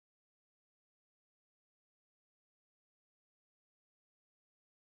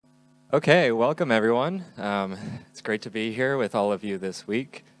Okay, welcome everyone. It's great to be here with all of you this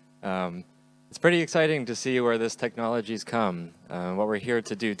week. It's pretty exciting to see where this technology's come. What we're here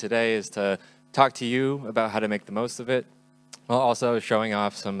to do today is to talk to you about how to make the most of it, while also showing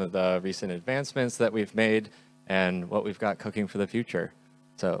off some of the recent advancements that we've made and what we've got cooking for the future.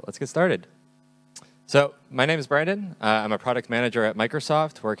 So let's get started. So my name is Brandon. I'm a product manager at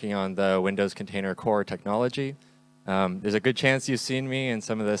Microsoft working on the Windows Container Core technology. There's a good chance you've seen me in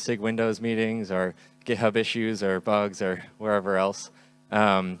some of the SIG Windows meetings or GitHub issues or bugs or wherever else.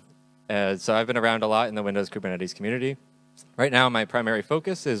 So I've been around a lot in the Windows Kubernetes community. Right now, my primary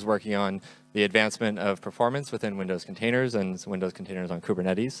focus is working on the advancement of performance within Windows containers and Windows containers on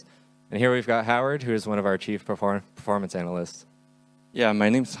Kubernetes. And here we've got Howard, who is one of our chief performance analysts. Yeah, my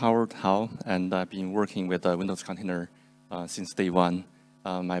name is Howard Hao, and I've been working with Windows Container since day one.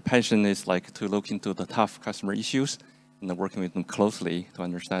 My passion is to look into the tough customer issues and working with them closely to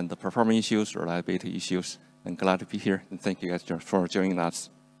understand the performance issues, reliability issues. I'm glad to be here, and thank you guys for joining us.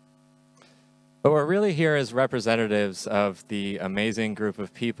 But we're really here as representatives of the amazing group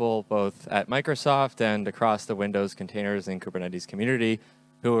of people, both at Microsoft and across the Windows containers and Kubernetes community,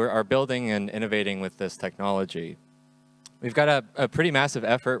 who are building and innovating with this technology. We've got a pretty massive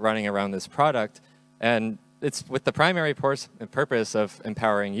effort running around this product, and it's with the primary purpose of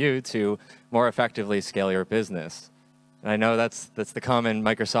empowering you to more effectively scale your business. And I know that's the common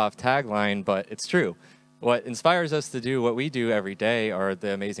Microsoft tagline, but it's true. What inspires us to do what we do every day are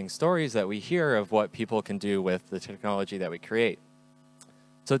the amazing stories that we hear of what people can do with the technology that we create.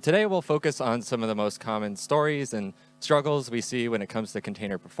 So today we'll focus on some of the most common stories and struggles we see when it comes to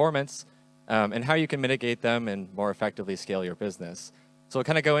container performance, and how you can mitigate them and more effectively scale your business. So we'll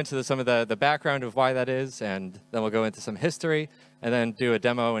kind of go into some of the background of why that is, and then we'll go into some history, and then do a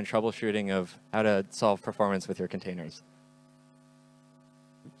demo and troubleshooting of how to solve performance with your containers.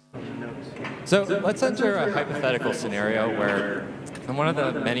 So let's enter a hypothetical scenario where I'm one of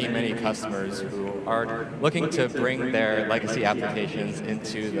the many customers who are looking to bring their legacy applications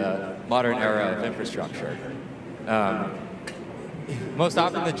into the modern era of infrastructure. Most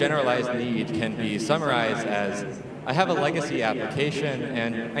often, the generalized need can be summarized as, I have a legacy application,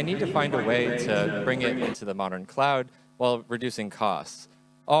 and I need to find a way to bring it into the modern cloud while reducing costs,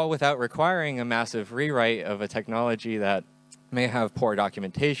 all without requiring a massive rewrite of a technology that may have poor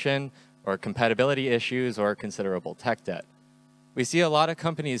documentation or compatibility issues or considerable tech debt. We see a lot of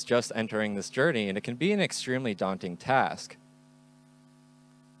companies just entering this journey, and it can be an extremely daunting task.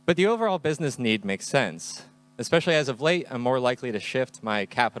 But the overall business need makes sense. Especially as of late, I'm more likely to shift my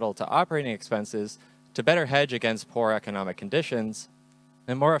capital to operating expenses to better hedge against poor economic conditions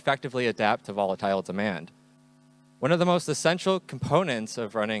and more effectively adapt to volatile demand. One of the most essential components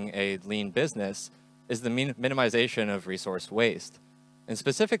of running a lean business is the minimization of resource waste, and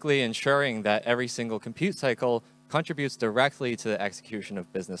specifically ensuring that every single compute cycle contributes directly to the execution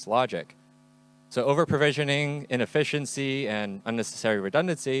of business logic. So over-provisioning, inefficiency, and unnecessary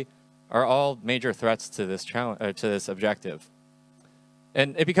redundancy are all major threats to this objective.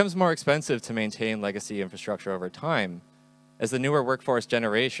 And it becomes more expensive to maintain legacy infrastructure over time. As the newer workforce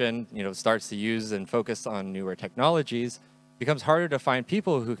generation starts to use and focus on newer technologies, it becomes harder to find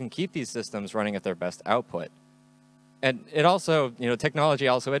people who can keep these systems running at their best output. And it also, technology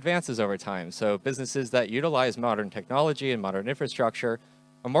also advances over time. So businesses that utilize modern technology and modern infrastructure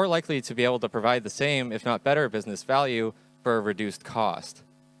are more likely to be able to provide the same, if not better, business value for a reduced cost.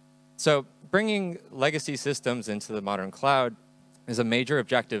 So bringing legacy systems into the modern cloud is a major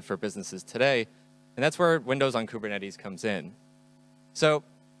objective for businesses today, and that's where Windows on Kubernetes comes in. So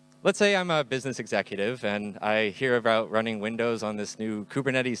let's say I'm a business executive, and I hear about running Windows on this new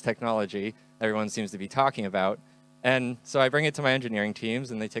Kubernetes technology everyone seems to be talking about. And so I bring it to my engineering teams,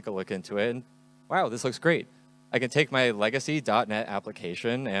 and they take a look into it, and wow, this looks great. I can take my legacy .NET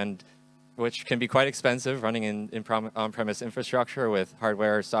application, which can be quite expensive running in on-premise infrastructure with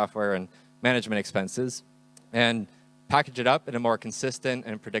hardware, software, and management expenses, and package it up in a more consistent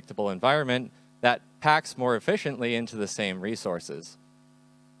and predictable environment that packs more efficiently into the same resources.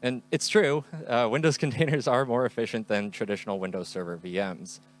 And it's true, Windows containers are more efficient than traditional Windows Server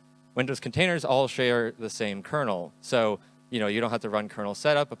VMs. Windows containers all share the same kernel, so you don't have to run kernel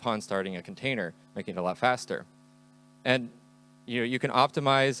setup upon starting a container, making it a lot faster. And you can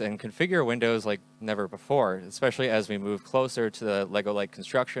optimize and configure Windows like never before, especially as we move closer to the Lego-like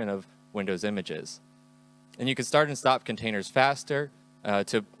construction of Windows images. And you can start and stop containers faster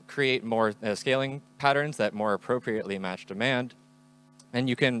to create more scaling patterns that more appropriately match demand. And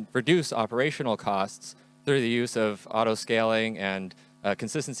you can reduce operational costs through the use of auto-scaling and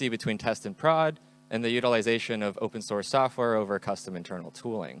consistency between test and prod, and the utilization of open source software over custom internal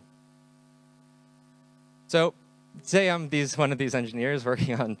tooling. So say I'm one of these engineers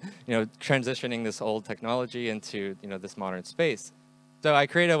working on transitioning this old technology into this modern space. So I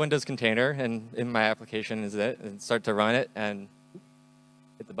create a Windows container, and in my application is it, and start to run it, and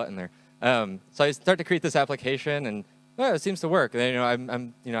hit the button there. So I start to create this application, and it seems to work. And,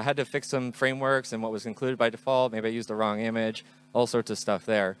 I had to fix some frameworks and what was included by default. Maybe I used the wrong image, all sorts of stuff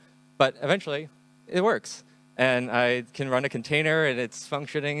there. But eventually, it works. And I can run a container, and it's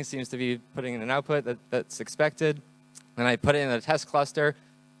functioning. It seems to be putting in an output that's expected. And I put it in a test cluster.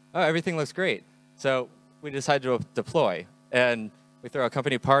 Oh, everything looks great. So we decided to deploy. And we throw a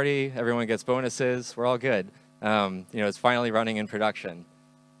company party. Everyone gets bonuses. We're all good. It's finally running in production.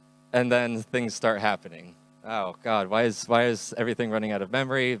 And then things start happening. Oh, God, why is everything running out of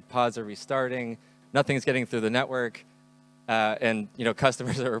memory? Pods are restarting. Nothing's getting through the network. And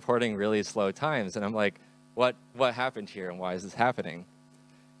customers are reporting really slow times. And I'm like, what happened here, and why is this happening?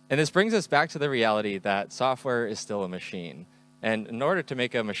 And this brings us back to the reality that software is still a machine. And in order to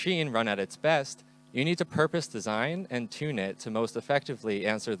make a machine run at its best, you need to purpose design and tune it to most effectively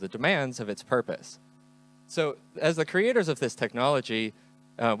answer the demands of its purpose. So as the creators of this technology,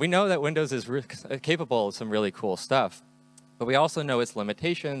 we know that Windows is capable of some really cool stuff, but we also know its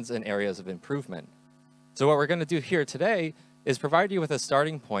limitations and areas of improvement. So what we're going to do here today is provide you with a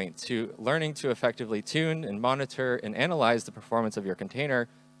starting point to learning to effectively tune and monitor and analyze the performance of your container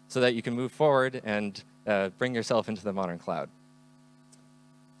so that you can move forward and bring yourself into the modern cloud.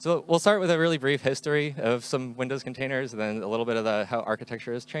 So we'll start with a really brief history of some Windows containers, and then a little bit of how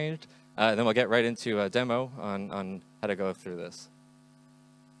architecture has changed. And then we'll get right into a demo on how to go through this.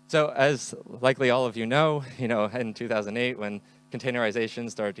 So as likely all of you know, in 2008, when containerization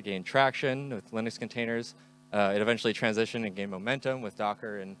started to gain traction with Linux containers, it eventually transitioned and gained momentum with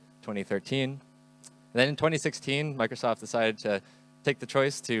Docker in 2013. And then in 2016, Microsoft decided to take the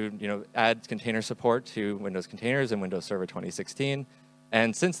choice to add container support to Windows containers in Windows Server 2016.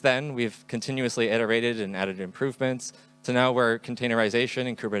 And since then, we've continuously iterated and added improvements to now where containerization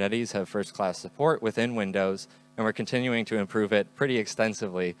and Kubernetes have first-class support within Windows, and we're continuing to improve it pretty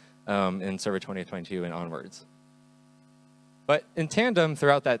extensively in Server 2022 and onwards. But in tandem,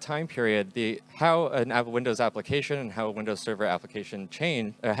 throughout that time period, how a Windows application and how a Windows Server application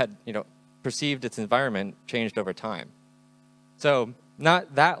had perceived its environment changed over time. So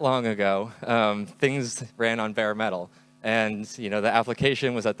not that long ago, things ran on bare metal. And the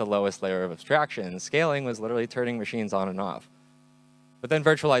application was at the lowest layer of abstraction. Scaling was literally turning machines on and off. But then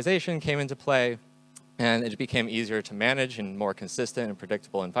virtualization came into play, and it became easier to manage in more consistent and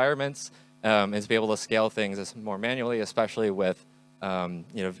predictable environments, and to be able to scale things more manually, especially with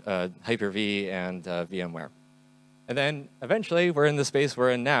Hyper-V and VMware. And then eventually, we're in the space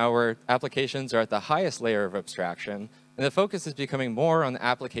we're in now, where applications are at the highest layer of abstraction, and the focus is becoming more on the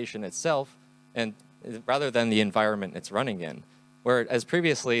application itself, and rather than the environment it's running in. Whereas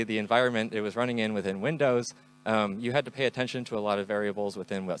previously, the environment it was running in within Windows, you had to pay attention to a lot of variables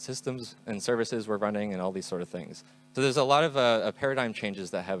within what systems and services were running and all these sort of things. So there's a lot of paradigm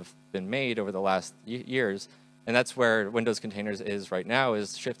changes that have been made over the last years, and that's where Windows containers is right now,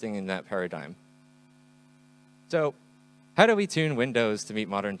 is shifting in that paradigm. So how do we tune Windows to meet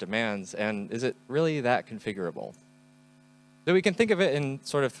modern demands, and is it really that configurable? So we can think of it in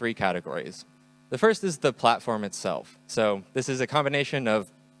sort of three categories. The first is the platform itself. So this is a combination of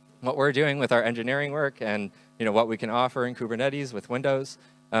what we're doing with our engineering work and what we can offer in Kubernetes with Windows,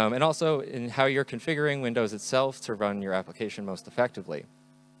 and also in how you're configuring Windows itself to run your application most effectively.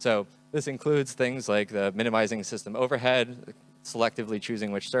 So this includes things like the minimizing system overhead, selectively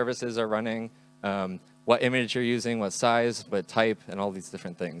choosing which services are running, what image you're using, what size, what type, and all these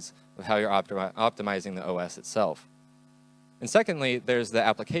different things of how you're optimizing the OS itself. And secondly, there's the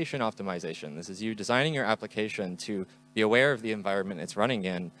application optimization. This is you designing your application to be aware of the environment it's running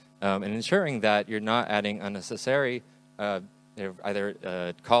in, and ensuring that you're not adding unnecessary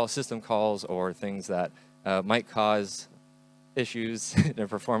either system calls or things that might cause issues,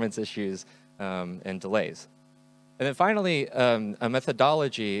 performance issues, and delays. And then finally, a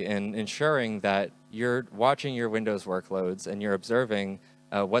methodology in ensuring that you're watching your Windows workloads and you're observing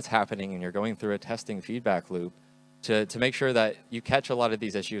what's happening, and you're going through a testing feedback loop to make sure that you catch a lot of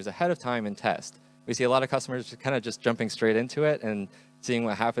these issues ahead of time and test. We see a lot of customers kind of just jumping straight into it and seeing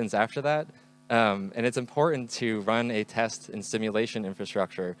what happens after that. And it's important to run a test and simulation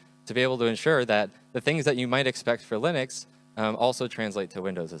infrastructure to be able to ensure that the things that you might expect for Linux also translate to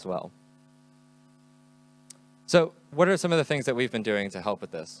Windows as well. So what are some of the things that we've been doing to help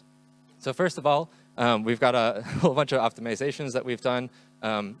with this? So first of all, we've got a whole bunch of optimizations that we've done,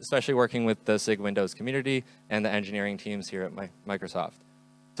 especially working with the SIG Windows community and the engineering teams here at Microsoft.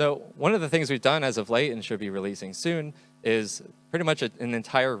 So one of the things we've done as of late and should be releasing soon is pretty much an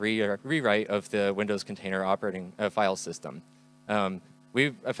entire rewrite of the Windows container operating file system.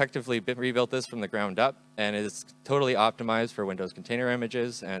 We've effectively rebuilt this from the ground up, and it's totally optimized for Windows container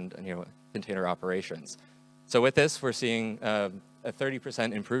images and container operations. So with this, we're seeing a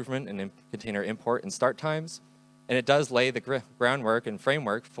 30% improvement in container import and start times, and it does lay the groundwork and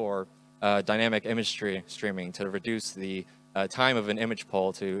framework for dynamic image streaming to reduce the time of an image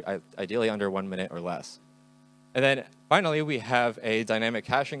pull to ideally under 1 minute or less. And then finally, we have a dynamic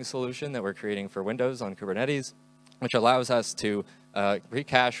caching solution that we're creating for Windows on Kubernetes, which allows us to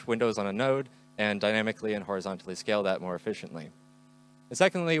recache Windows on a node and dynamically and horizontally scale that more efficiently. And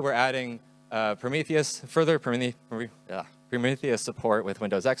secondly, we're adding further Prometheus support with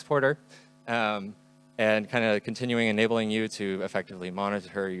Windows Exporter, and kind of continuing enabling you to effectively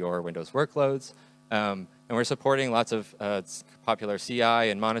monitor your Windows workloads. And we're supporting lots of popular CI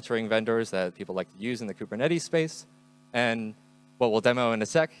and monitoring vendors that people like to use in the Kubernetes space. And what we'll demo in a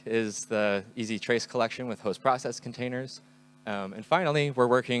sec is the easy trace collection with HostProcess containers. And finally, we're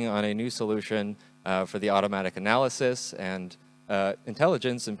working on a new solution for the automatic analysis and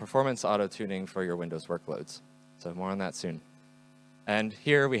intelligence and performance auto-tuning for your Windows workloads. So more on that soon. And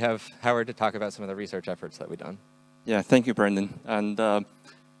here we have Howard to talk about some of the research efforts that we've done. Yeah, thank you, Brandon. And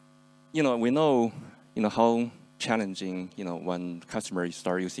we know how challenging when customers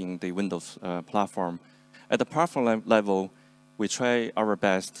start using the Windows platform. At the platform level, we try our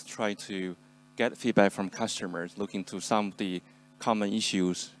best to get feedback from customers, looking to some of the common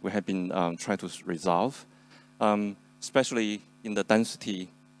issues we have been trying to resolve, especially in the density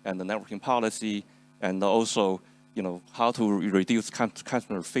and the networking policy, and also how to reduce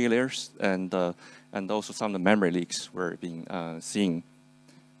customer failures, and also some of the memory leaks we're being seeing.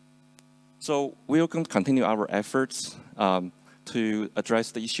 So we're going to continue our efforts to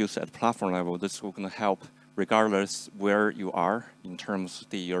address the issues at the platform level. This is going to help regardless where you are in terms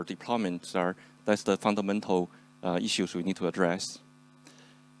of your deployments are. That's the fundamental issues we need to address.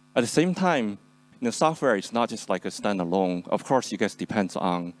 At the same time, software is not just like a standalone. Of course, you guys depends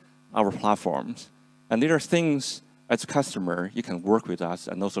on our platforms. And there are things as a customer you can work with us,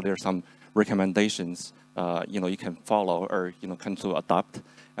 and also there are some recommendations you can follow or kind of adopt,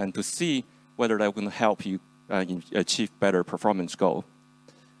 and to see whether they're going to help you achieve better performance goal.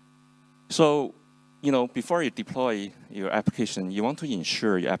 So before you deploy your application, you want to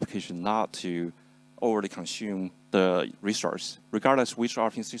ensure your application not to overly consume the resource, regardless which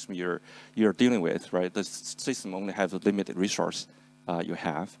operating system you're dealing with, right? The system only has a limited resource you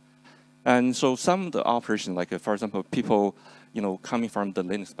have. And so some of the operations, like for example, people coming from the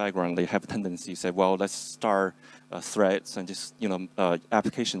Linux background, they have a tendency to say, well, let's start threads and just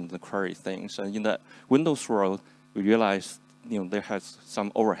applications and query things. And in the Windows world, we realize there has some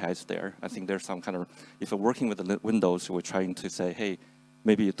overheads there. I think there's some kind of, if you're working with the Windows, we're trying to say, hey,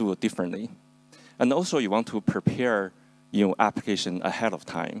 maybe you do it differently. And also you want to prepare application ahead of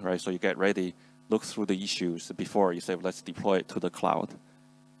time, right? So you get ready, look through the issues before you say, let's deploy it to the cloud.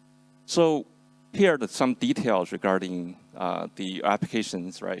 So here are some details regarding the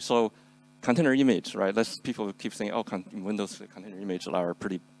applications, right? So container image, right? People keep saying, oh, Windows container images are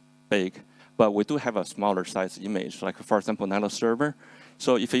pretty big. But we do have a smaller size image, like for example, Nano server.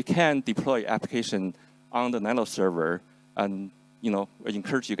 So if you can deploy application on the Nano server, and I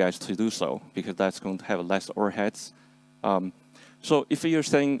encourage you guys to do so, because that's going to have less overheads. So if you're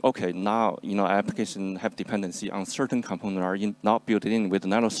saying, okay, now application have dependency on certain components are not built in with the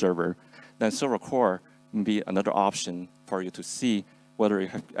Nano server, then server core may be another option for you to see whether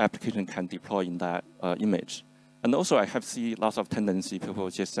your application can deploy in that image. And also, I have seen lots of tendency, people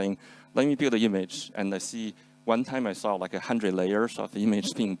just saying, let me build an image. And I see one time I saw like 100 layers of the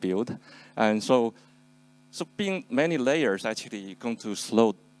image being built. And so being many layers actually going to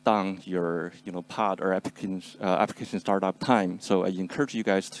slow down your pod or application startup time. So I encourage you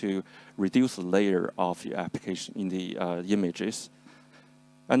guys to reduce the layer of your application in the images.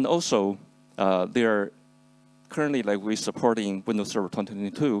 And also, they're currently we're supporting Windows Server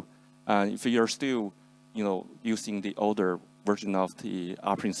 2022. And if you're still using the older version of the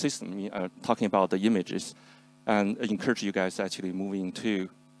operating system, talking about the images, and I encourage you guys actually moving to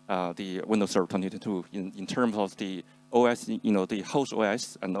the Windows Server 2022 in terms of the OS, the host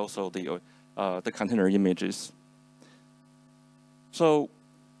OS, and also the container images. So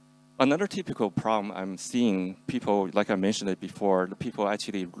another typical problem I'm seeing, people, like I mentioned it before, the people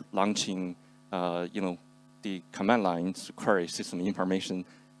actually launching, the command lines query system information,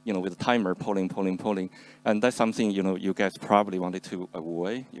 with a timer polling, and that's something you guys probably wanted to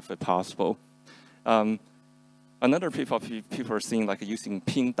avoid if possible. Another people are seeing like using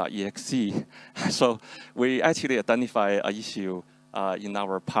ping.exe. So we actually identify an issue in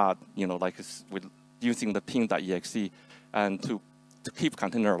our pod, like with using the ping.exe and to keep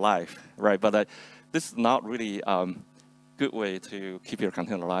container alive, right? But this is not really good way to keep your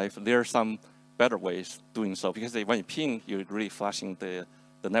container alive. There are some better ways doing so, because when you ping, you're really flashing the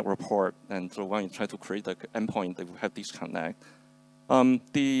network port, and so when you try to create the endpoint, they will have disconnect.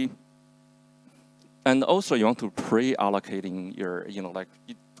 And also you want to pre-allocating your, like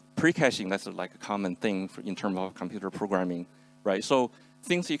pre-caching, that's like a common thing in terms of computer programming, right? So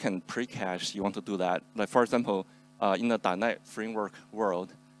things you can pre-cache, you want to do that. Like for example, in the .NET framework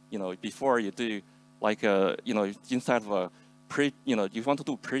world, before you do like, inside of a you want to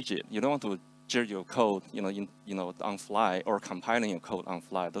do pre-jit. You don't want to jit your code, on fly, or compiling your code on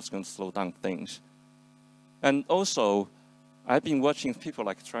fly. That's going to slow down things. And also, I've been watching people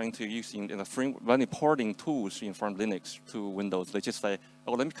like trying to using when porting tools from Linux to Windows. They just say,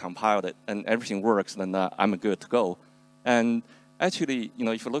 "Oh, let me compile it, and everything works, then I'm good to go." And actually,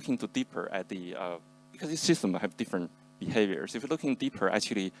 if you're looking deeper at the because each system have different behaviors. If you're looking deeper,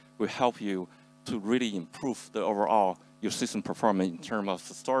 actually, will help you to really improve the overall your system performance in terms of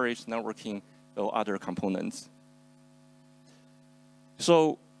storage, networking, or other components.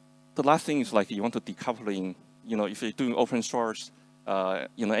 So the last thing is like you want to decoupling. If you're doing open source,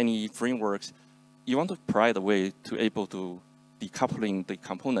 any frameworks, you want to provide a way to able to decoupling the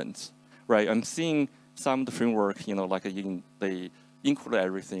components, right? I'm seeing some of the framework, like they include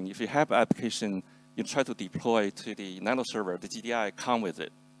everything. If you have application, you try to deploy to the Nano server, the GDI come with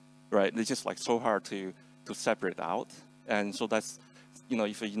it, right? It's just like so hard to separate out. And so that's,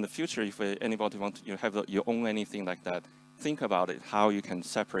 if in the future, if anybody wants to have your own anything like that, think about it, how you can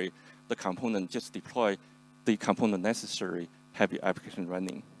separate the component, just deploy the component necessary, have your application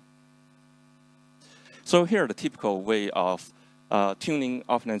running. So here are the typical way of tuning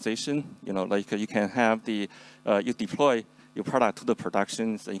optimization. Like you can have you deploy your product to the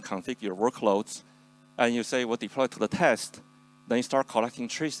productions, and you configure your workloads, and you say, well, deploy to the test, then you start collecting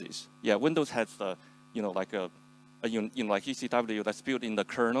traces. Yeah, Windows has the, like like ECW that's built in the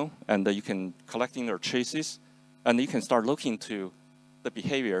kernel, and you can collecting your traces, and you can start looking to the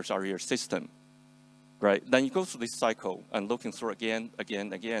behaviors of your system. Right, then you go through this cycle and looking through again,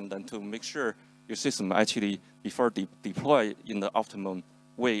 then to make sure your system actually before deploy in the optimum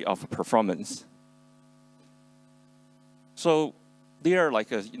way of performance. So there, like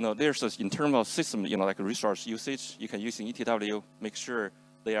there's this in terms of system, like resource usage, you can use in ETW, make sure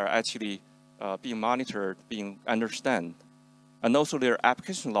they are actually being monitored, being understood, and also there are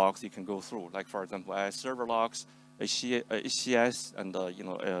application logs you can go through, like for example, server logs, HCS, and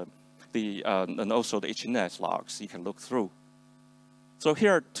and also the HNS logs you can look through. So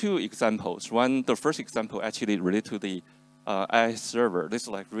here are two examples. The first example actually related to the AI server. This is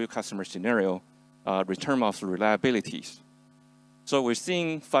like real customer scenario, return of reliabilities. So we're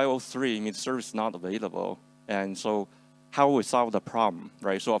seeing 503 means service not available, and so how we solve the problem,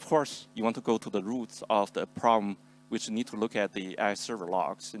 right? So of course you want to go to the roots of the problem, which you need to look at the AI server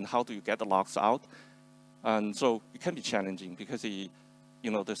logs and how do you get the logs out. And so it can be challenging because the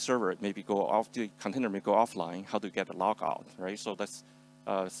server maybe go off, the container may go offline. How do you get the log out, right? So that's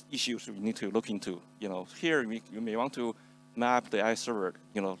issues we need to look into. Here you may want to map the AI server,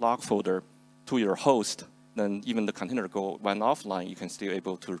 log folder to your host. Then even the container went offline, you can still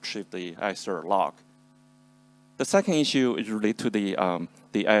able to retrieve the AI server log. The second issue is related to the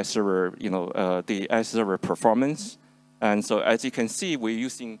AI server, the AI server performance. And so as you can see, we're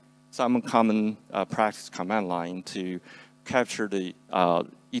using some common practice command line to capture the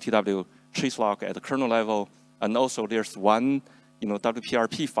ETW trace log at the kernel level, and also there's one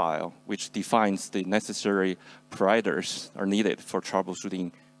WPRP file which defines the necessary parameters are needed for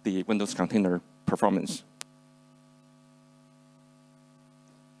troubleshooting the Windows container performance.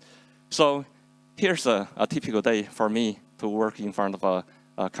 So here's a typical day for me to work in front of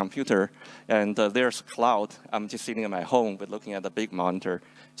a computer, and there's cloud. I'm just sitting in my home with looking at the big monitor.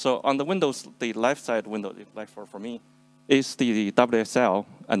 So on the Windows, the left side window, left for me, is the WSL,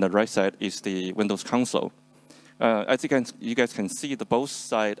 and the right side is the Windows console. As you guys can see, the both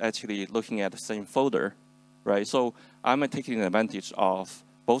sides actually looking at the same folder, right? So I'm taking advantage of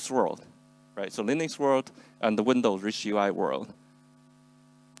both worlds, right? So Linux world and the Windows Rich UI world.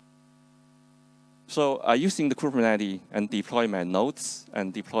 So using the Kubernetes and deploy my nodes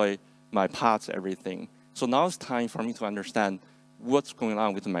and deploy my pods, everything. So now it's time for me to understand what's going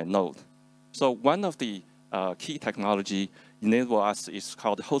on with my node. So one of the key technology enable us is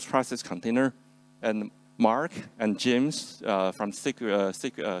called HostProcess container. And Mark and James from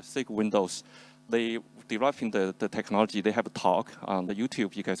SIG Windows they developing the technology. They have a talk on the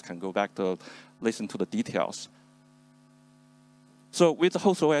YouTube. You guys can go back to listen to the details. So with the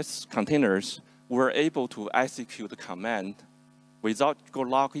HostOS containers, we're able to execute the command without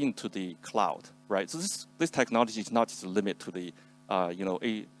log into the cloud, right? So this technology is not just limited to the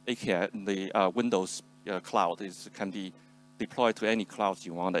AKS, the Windows cloud. It can be deployed to any clouds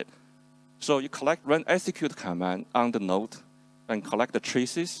you want it. So you run execute command on the node and collect the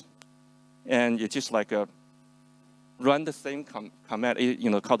traces, and you just like run the same command,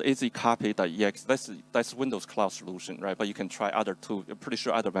 called azcopy.exe. That's Windows Cloud solution, right? But you can try other too. I'm pretty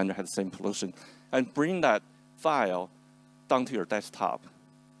sure other vendor has the same solution, and bring that file down to your desktop.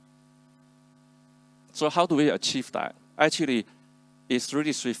 So how do we achieve that? Actually, it's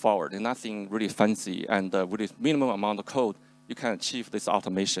really straightforward and nothing really fancy. And with a minimum amount of code, you can achieve this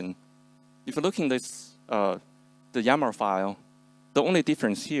automation. If you look in this, the YAML file, the only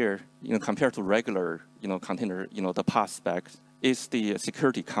difference here, compared to regular, container, the path specs, is the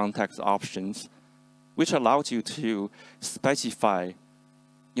security context options, which allows you to specify,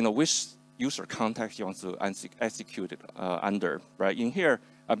 which user context you want to execute it under, right? In here,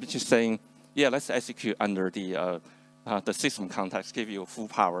 I'm just saying, yeah, let's execute under the system context, give you full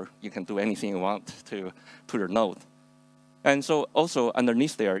power. You can do anything you want to your node. And so also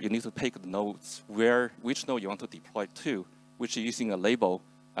underneath there, you need to pick the nodes which node you want to deploy to, which is using a label,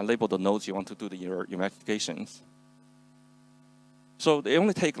 and label the nodes you want to do your investigations. So they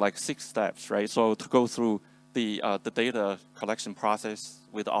only take like 6 steps, right? So to go through the data collection process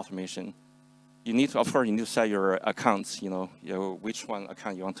with automation, you need to, of course, you need to set your accounts, which one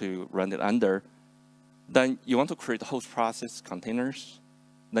account you want to run it under. Then you want to create the host process containers.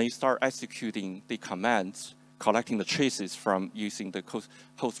 Then you start executing the commands, collecting the traces from using the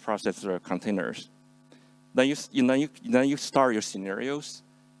host processor containers. Then you start your scenarios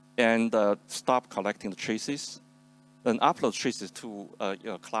and stop collecting the traces. Then upload traces to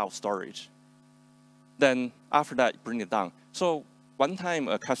cloud storage. Then after that, bring it down. So one time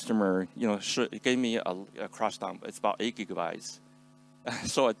a customer gave me a crash dump. It's about 8 gigabytes.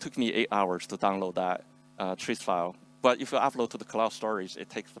 So it took me 8 hours to download that trace file. But if you upload to the cloud storage, it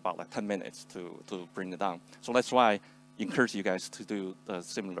takes about like 10 minutes to bring it down. So that's why I encourage you guys to do the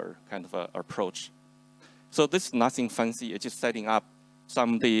similar kind of approach. So this is nothing fancy. It's just setting up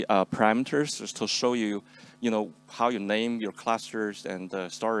some of the parameters just to show you, how you name your clusters and the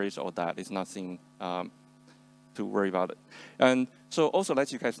storage. All that is nothing to worry about it. And so also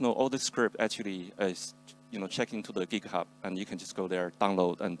let you guys know all this script actually is, checking to the GitHub, and you can just go there,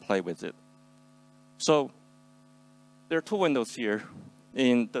 download, and play with it. So there are 2 windows here.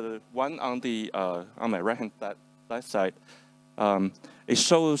 In the one on the on my right-hand left side, it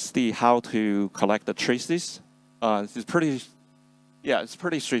shows how to collect the traces. It's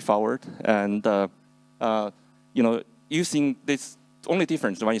pretty straightforward, and using this. Only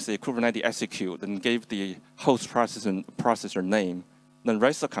difference when you say Kubernetes execute and give the host processor name, then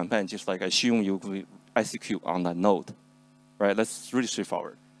rest of the command just like assume you will execute on that node, right? That's really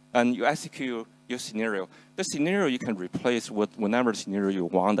straightforward. And you execute your scenario. The scenario you can replace with whenever scenario you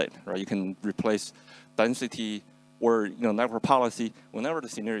want it, right? You can replace density or network policy whenever the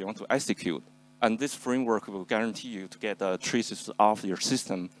scenario you want to execute. And this framework will guarantee you to get the traces off your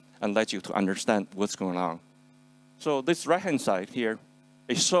system and let you to understand what's going on. So this right-hand side here,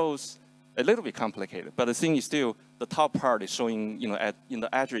 it shows a little bit complicated, but the thing is still the top part is showing, in the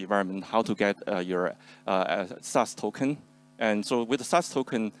Azure environment how to get your SAS token. And so with the SAS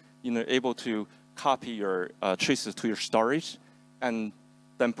token, able to copy your traces to your storage, and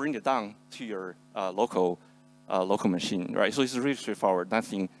then bring it down to your local machine, right? So it's really straightforward,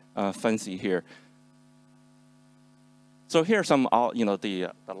 nothing fancy here. So here are some, the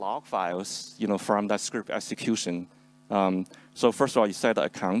log files, from that script execution. So first of all, you set the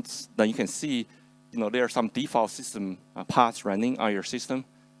accounts. Then you can see, there are some default system paths running on your system,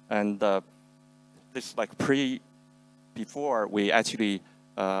 and this like before we actually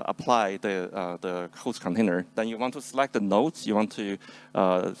apply the host container. Then you want to select the nodes you want to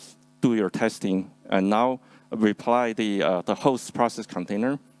do your testing, and now we apply the host process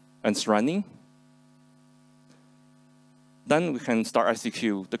container, and it's running. Then we can start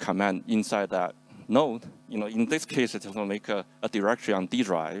execute the command inside that node. In this case, it's going to make a directory on D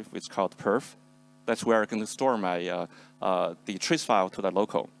drive, which is called perf. That's where I can store my the trace file to the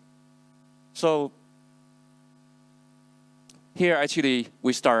local. So here, actually,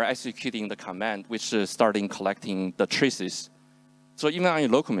 we start executing the command, which is starting collecting the traces. So even on your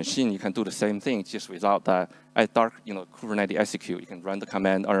local machine, you can do the same thing, just without that Kubernetes execute. You can run the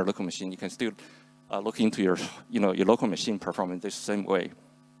command on your local machine. You can still look into your local machine performance the same way.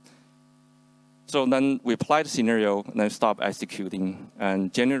 So then we apply the scenario, and then stop executing,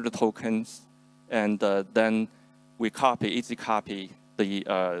 and generate the tokens, and then we easy copy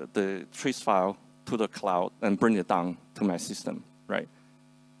the trace file to the cloud and bring it down to my system, right?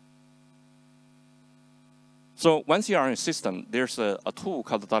 So once you are in a system, there's a tool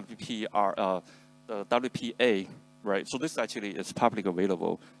called the the WPA, right? So this actually is publicly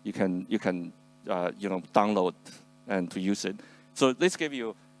available. You can download and to use it. So this gives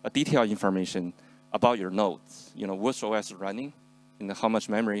you a detailed information about your nodes. Which OS is running, how much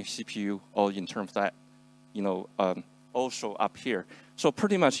memory, CPU, all in terms of that, all show up here. So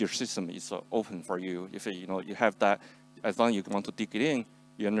pretty much your system is open for you. If you have that, as long as you want to dig it in,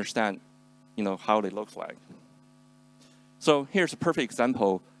 you understand, how they look like. So here's a perfect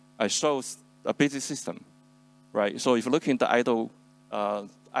example. I shows a busy system, right? So if you look into idle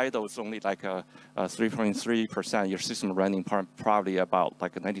is only like 3.3%. Your system running probably about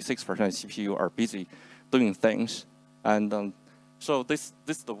like 96% CPU are busy doing things, and so this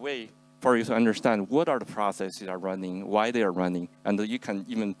is the way for you to understand what are the processes that are running, why they are running, and you can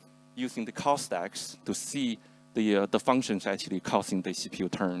even using the call stacks to see the functions actually causing the CPU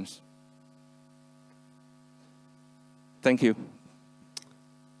turns. Thank you.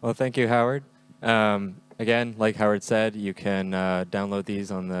 Well, thank you, Howard. Again, like Howard said, you can download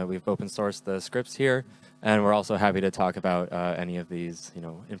these we've open sourced the scripts here, and we're also happy to talk about any of these,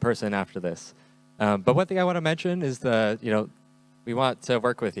 in person after this. But one thing I want to mention is we want to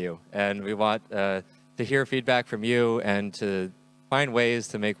work with you, and we want to hear feedback from you and to find ways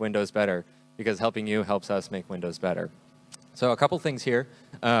to make Windows better, because helping you helps us make Windows better. So a couple things here.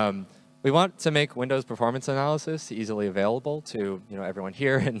 We want to make Windows performance analysis easily available to everyone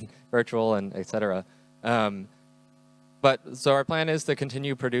here and virtual and et cetera. So our plan is to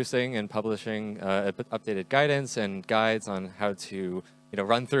continue producing and publishing updated guidance and guides on how to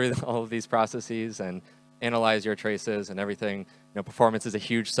run through all of these processes and analyze your traces and everything. Performance is a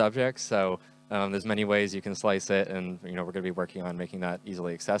huge subject, so there's many ways you can slice it, and we're going to be working on making that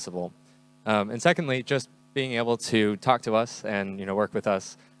easily accessible. And secondly, just being able to talk to us and work with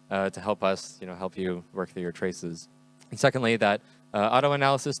us to help us help you work through your traces. And secondly, that auto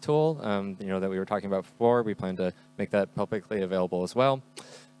analysis tool that we were talking about before, we plan to make that publicly available as well.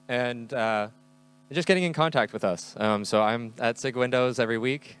 And just getting in contact with us. So I'm at SIG Windows every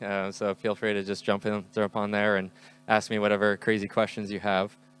week, so feel free to just jump on there and ask me whatever crazy questions you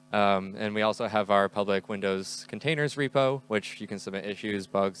have. And we also have our public Windows containers repo, which you can submit issues,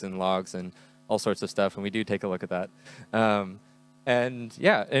 bugs, and logs, and all sorts of stuff, and we do take a look at that. And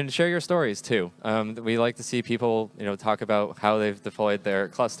yeah, and share your stories too. We like to see people, talk about how they've deployed their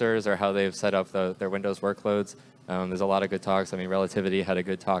clusters or how they've set up their Windows workloads. There's a lot of good talks. I mean, Relativity had a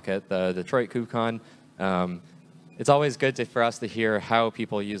good talk at the Detroit KubeCon. It's always good for us to hear how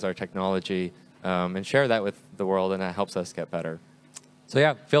people use our technology and share that with the world, and that helps us get better. So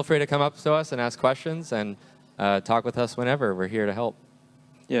yeah, feel free to come up to us and ask questions and talk with us whenever. We're here to help.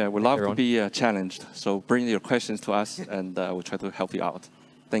 Yeah, we'd love to be challenged. So bring your questions to us, and we'll try to help you out.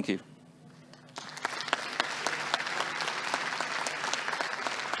 Thank you.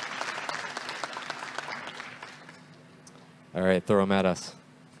 All right, throw them at us.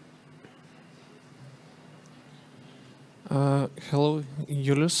 Hello,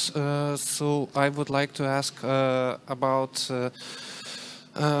 Julius. So I would like to ask about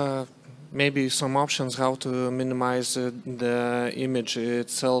maybe some options how to minimize the image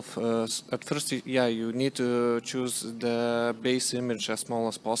itself. At first, yeah, you need to choose the base image as small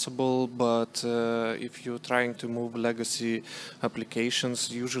as possible, but if you're trying to move legacy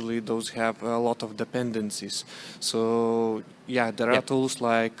applications, usually those have a lot of dependencies. So yeah, there are tools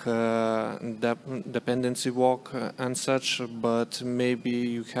like dependency walk and such, but maybe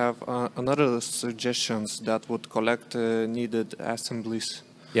you have another suggestions that would collect needed assemblies.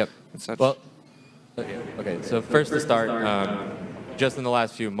 Yep. Well, okay, so first to start, just in the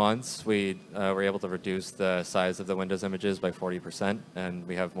last few months, we were able to reduce the size of the Windows images by 40%, and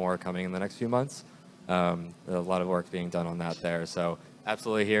we have more coming in the next few months. A lot of work being done on that there. So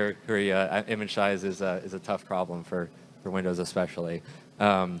absolutely here, image size is a tough problem for Windows especially.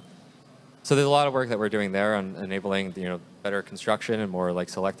 So there's a lot of work that we're doing there on enabling better construction and more like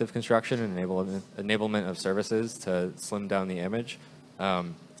selective construction and enablement of services to slim down the image.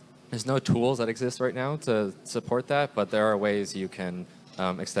 There's no tools that exist right now to support that, but there are ways you can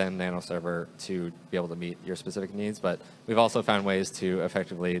extend NanoServer to be able to meet your specific needs. But we've also found ways to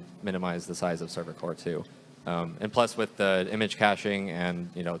effectively minimize the size of server core too. And plus, with the image caching and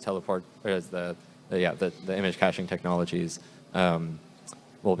teleport, the image caching technologies,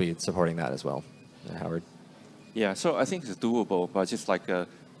 we'll be supporting that as well. Howard. Yeah, so I think it's doable, but just like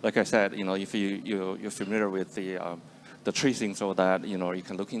like I said, if you're familiar with the tracing, so that you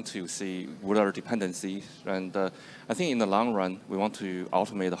can look into see what are dependencies, and I think in the long run we want to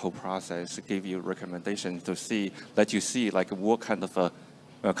automate the whole process, to give you recommendations to let you see like what kind of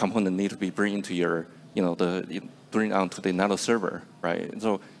a component need to be bring into your bring onto the another server, right?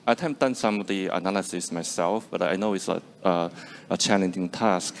 So I haven't done some of the analysis myself, but I know it's a challenging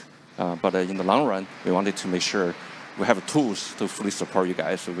task. But in the long run, we wanted to make sure we have tools to fully support you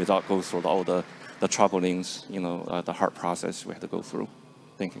guys without going through all the troublings, the hard process we have to go through.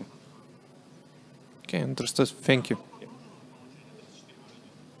 Thank you. Okay, understood. Thank you.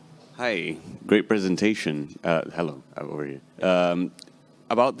 Hi, great presentation. Hello, over here.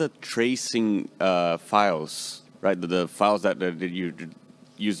 About the tracing files, right? The files that you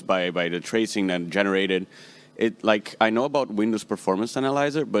used by the tracing and generated. I know about Windows Performance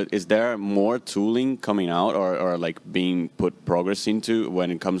Analyzer, but is there more tooling coming out or like being put progress into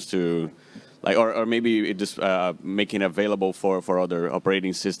when it comes to, like, or maybe it just making available for other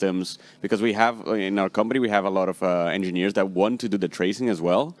operating systems? Because we have, in our company, we have a lot of engineers that want to do the tracing as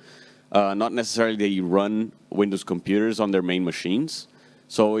well. Not necessarily they run Windows computers on their main machines.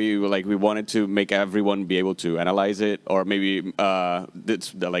 So we wanted to make everyone be able to analyze it, or maybe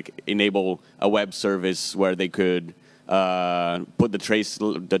enable a web service where they could put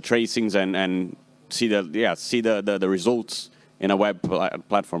the tracings and see the results in a web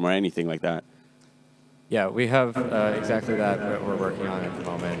platform or anything like that. Yeah, we have exactly that we're working on at the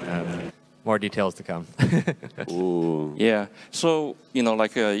moment. More details to come. Ooh. Yeah. So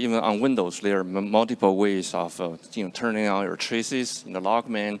even on Windows, there are multiple ways of turning on your traces in the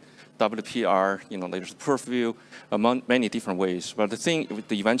logman, WPR. There's purview, many different ways. But the thing,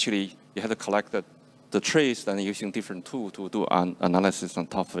 eventually, you have to collect the trace and using different tools to do analysis on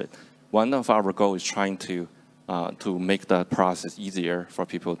top of it. One of our goals is trying to make that process easier for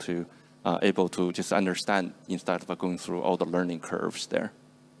people to able to just understand instead of going through all the learning curves there.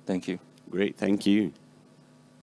 Thank you. Great, thank you.